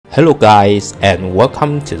Hello guys, and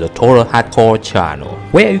welcome to the Total Hardcore channel,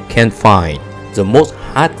 where you can find the most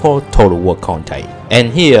hardcore Total War content.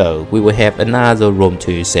 And here we will have another Rome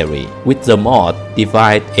 2 series with the mod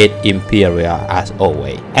Divide it Imperial as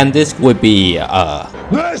always. And this will be a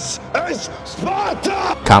This is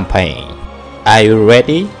Sparta! campaign. Are you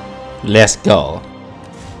ready? Let's go.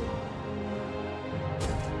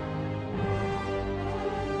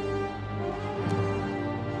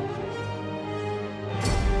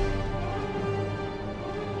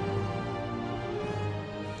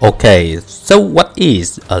 Okay, so what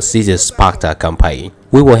is a Siege of Sparta campaign?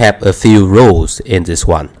 We will have a few roles in this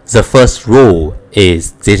one. The first role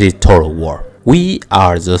is Total War. We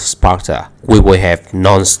are the Sparta. We will have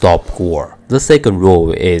non-stop war. The second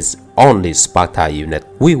role is only Sparta unit.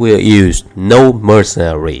 We will use no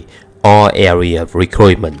mercenary or area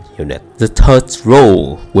recruitment unit. The third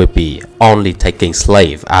role will be only taking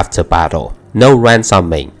slave after battle. No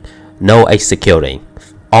ransoming, no executing,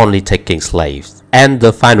 only taking slaves. And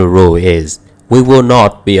the final rule is, we will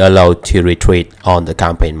not be allowed to retreat on the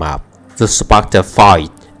campaign map. The Sparta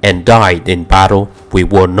fight and died in battle, we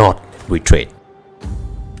will not retreat.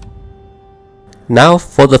 Now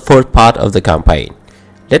for the first part of the campaign,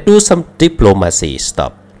 let's do some diplomacy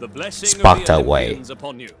stuff. Sparta way.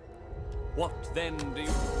 Upon you. What then do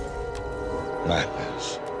you...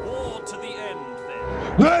 Madness. War to the end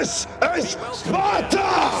then. This is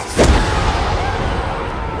Sparta!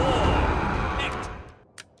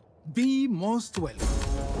 Be most welcome.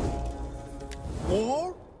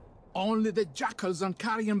 Or only the jackals and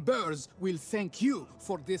carrion birds will thank you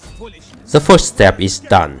for this foolishness. The first step is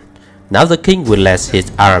done. Now the king will let his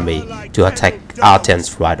army to attack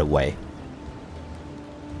Athens right away.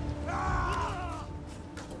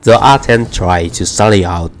 The Athens try to sally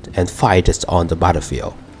out and fight us on the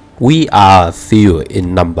battlefield. We are few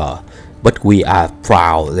in number, but we are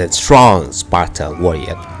proud and strong Sparta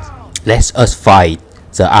warriors. Let us fight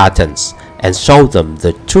the Athens and show them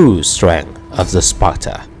the true strength of the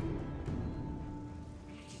Sparta.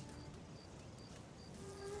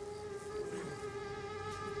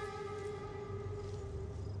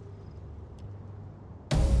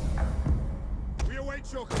 We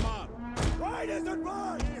await your command. Riders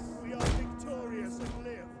advance! If we are victorious and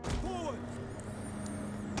live. Forward!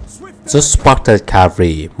 Swift! The Spartan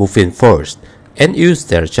cavalry move in first and use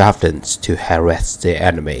their javelins to harass the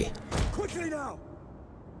enemy. Quickly now!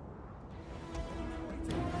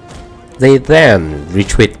 They then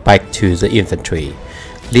retreat back to the infantry,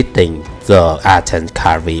 leading the Athens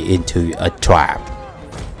cavalry into a trap.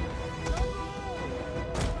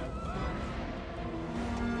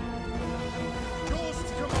 Yours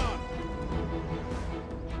to command!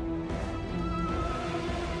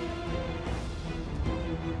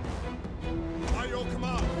 By your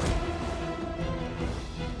command!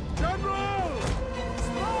 General!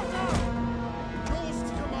 Sparta! Yours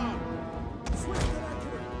to command! Swift and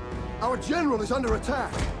accurate! Our general is under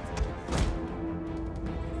attack!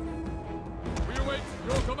 We await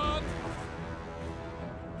your command.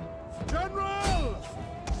 General!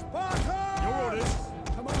 Sparta! Your orders.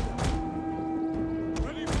 Commander!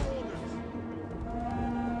 Ready for orders!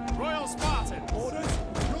 Royal Spartan. Orders!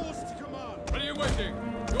 Yours to command! Ready and waiting.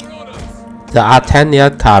 Your orders. The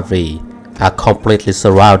Athenian cavalry are completely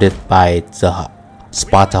surrounded by the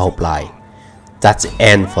Sparta hoplite. That's the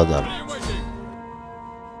end for them. Ready and waiting.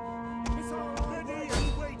 Missile ready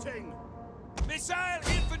and waiting! Missile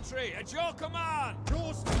infantry at your command.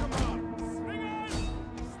 Yours to command!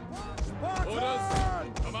 Sparta! Orders.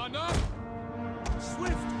 Commander.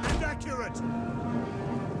 Swift and accurate!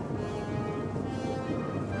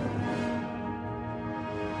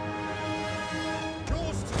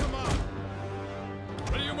 Yours to command!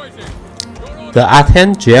 Ready and waiting. Your orders. The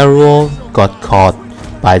Athens general got caught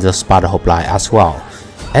by the Sparta hoplite as well,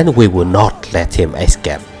 and we will not let him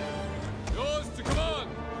escape. Yours to command.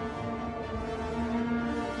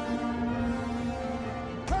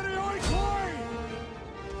 Ready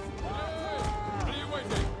and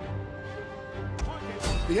waiting.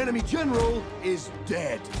 The enemy general is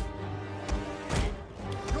dead.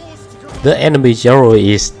 Yours to command! The enemy general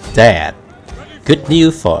is dead. Good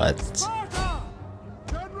news for us.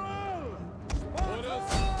 General! Orders.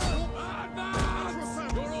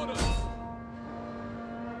 Advance. Your orders.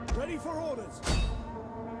 Ready for orders!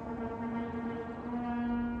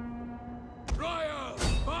 Royal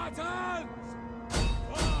Spartans.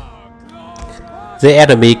 For glory. The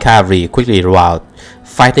enemy cavalry quickly rout,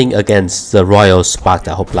 fighting against the Royal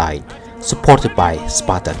Sparta hoplite, supported by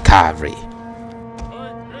Sparta cavalry.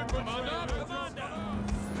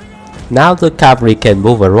 Now the cavalry can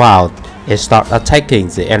move around and start attacking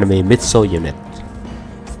the enemy missile unit.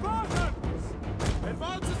 Sparta!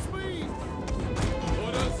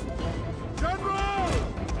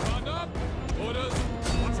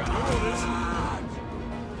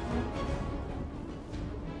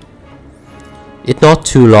 It's not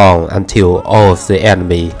too long until all of the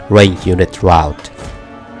enemy range units rout.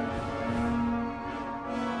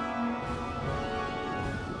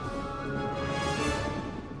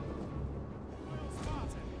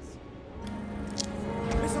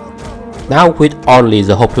 Now with only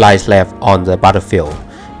the hoplites left on the battlefield,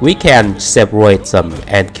 we can separate them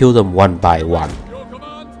and kill them one by one. Your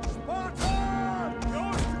command, Sparta!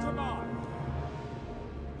 Yours to command.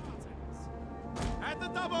 At the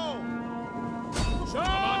double!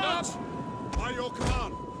 Charge! By your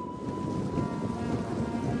command!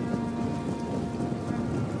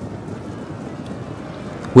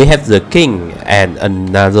 We have the king and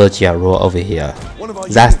another general over here.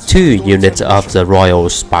 That's 2 units of the Royal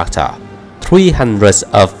Sparta. 300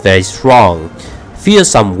 of very strong,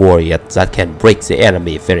 fearsome warriors that can break the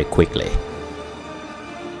enemy very quickly.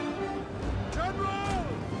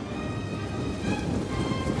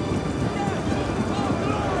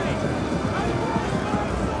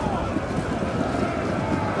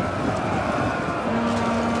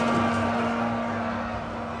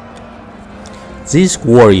 These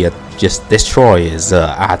warriors just destroy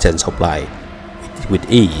the Athens supply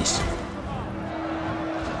with ease.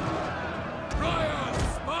 Ryan,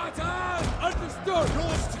 Spartan! Understood!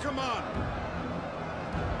 Yours to command!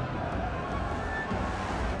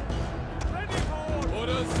 Ready for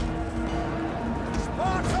orders!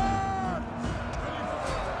 Spartans!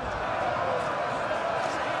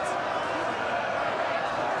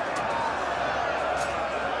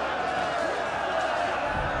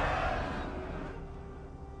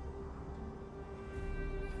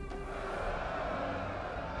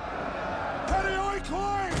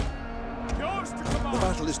 Yours to The command!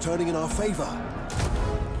 battle is turning in our favor.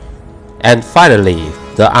 And finally,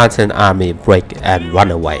 the Athenian army break and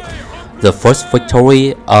run away. The first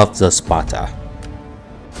victory of the Sparta.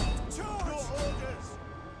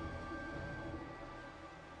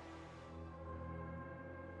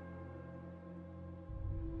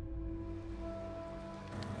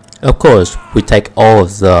 Of course, we take all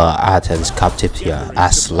of the Athens captives here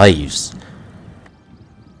as slaves.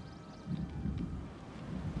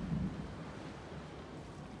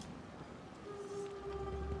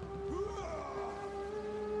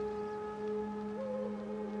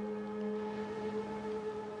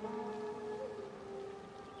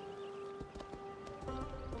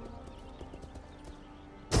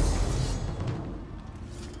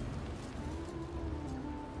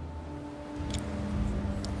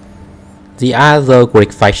 The other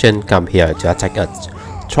Greek faction come here to attack us,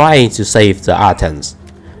 trying to save the Athens,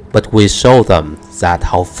 but we show them that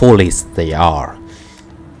how foolish they are.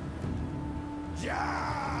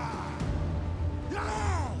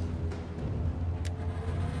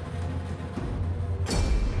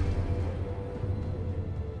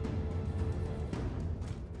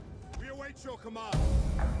 We await your command.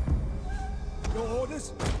 Your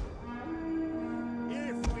orders?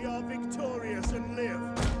 If we are victorious and live,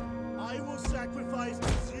 I will sacrifice to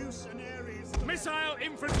Zeus and Ares. Missile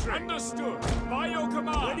infantry! Understood! By your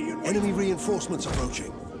command! Enemy reinforcements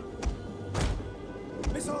approaching.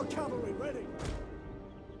 Missile cavalry ready.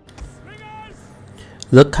 Slingers!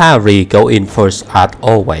 The cavalry go in first as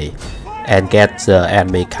always, and get the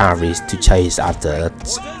enemy cavalry to chase after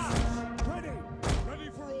us. Ready. Ready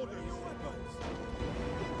for orders.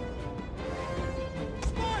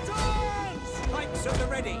 Spartans! Pikes at the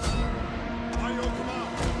ready! By your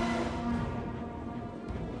command.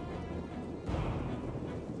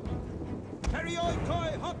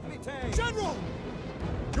 Perioikoi hoplite! General!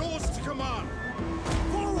 Yours to command.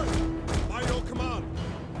 Forward. By your command.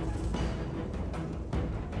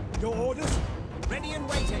 Your orders? Ready and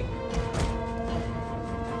waiting!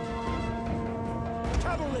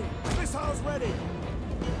 Cavalry. Missiles ready.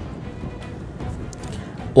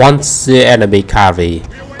 Once the enemy cavalry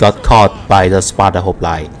got caught by the Sparta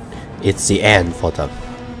hoplite, it's the end for them.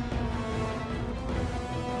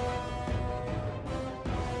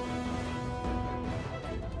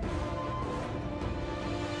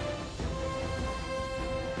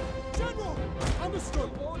 General! Understood.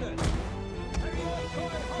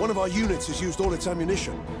 One of our units has used all its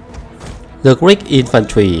ammunition. The Greek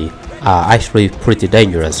infantry are actually pretty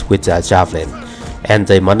dangerous with their javelin, and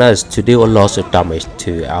they manage to deal a lot of damage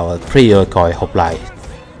to our Perioikoi hoplite.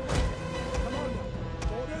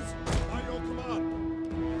 Orders. By your command.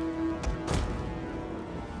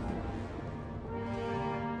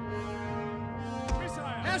 Missile!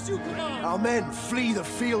 As you command! Our men flee the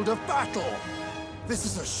field of battle. This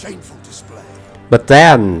is a shameful display. But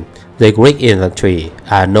then, the Greek infantry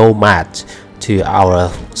are no match to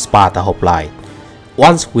our Sparta hoplite.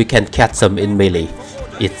 Once we can catch them in melee,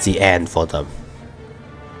 it's the end for them.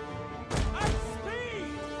 And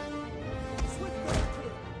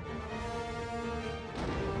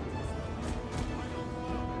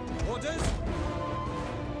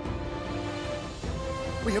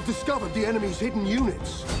We have discovered the enemy's hidden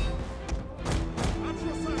units.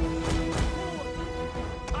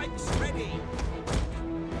 Pikes ready.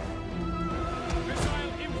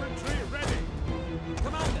 Missile infantry ready.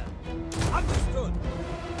 Commander, understood.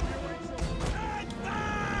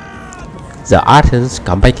 The Athens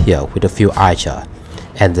come back here with a few archers,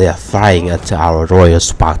 and they are flying at our Royal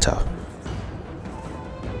Sparta.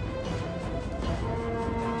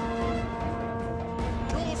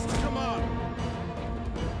 Yours to command.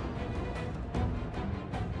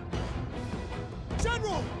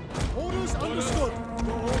 General! Orders understood.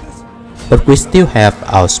 Your orders. But we still have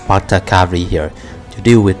our Sparta cavalry here to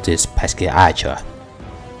deal with this pesky archer.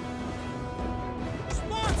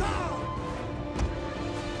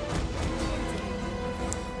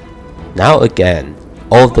 Now again,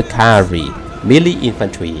 all the cavalry, melee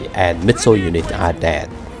infantry and missile units are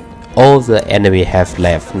dead. All the enemy have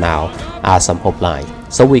left now are some hope line,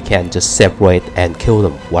 so we can just separate and kill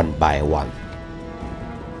them one by one.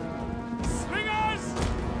 Slingers!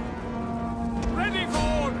 Ready for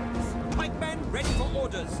orders. Pikemen ready for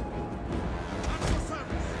orders. At your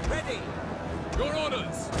service. Ready. Your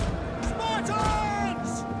orders.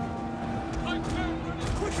 Spartans! Pikemen ready.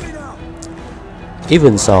 Quickly now.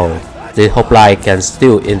 Even so, the hope line can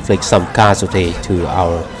still inflict some casualty to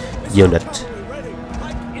our unit. Ready.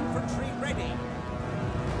 Pike infantry ready.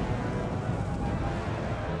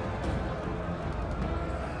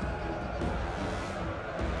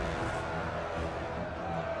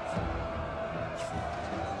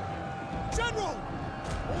 General!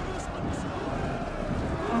 Orders understood.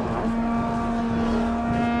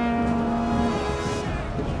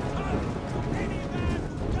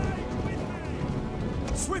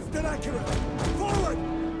 Swift and accurate. Forward!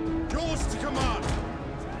 Yours to command.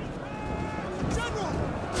 General!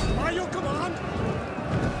 By your command.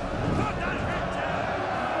 Put that head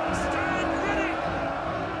down. Stand ready.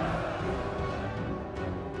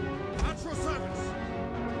 At your service.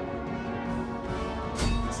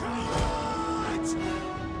 Charge!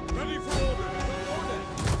 Ready for orders.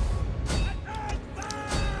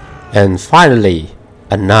 And finally,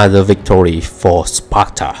 another victory for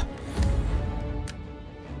Sparta.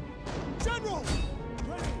 General!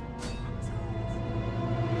 Ready.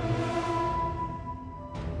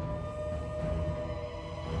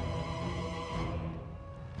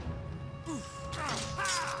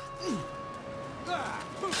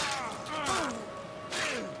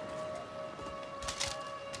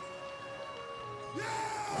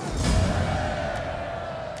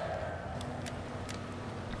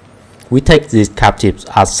 We take these captives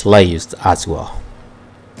as slaves as well.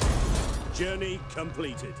 Journey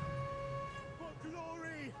completed. For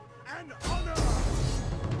glory and honor.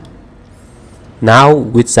 Now,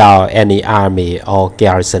 without any army or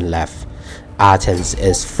garrison left, Athens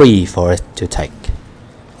is free for us to take.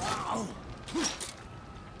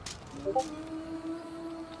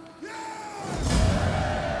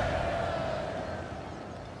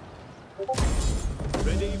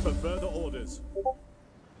 Ready for further orders.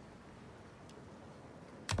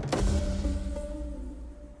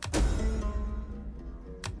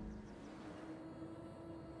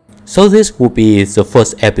 So this will be the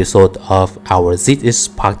first episode of our This is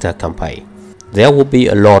Sparta campaign. There will be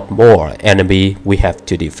a lot more enemy we have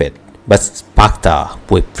to defeat, but Sparta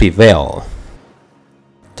will prevail.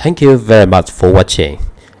 Thank you very much for watching,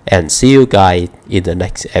 and see you guys in the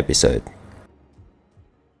next episode.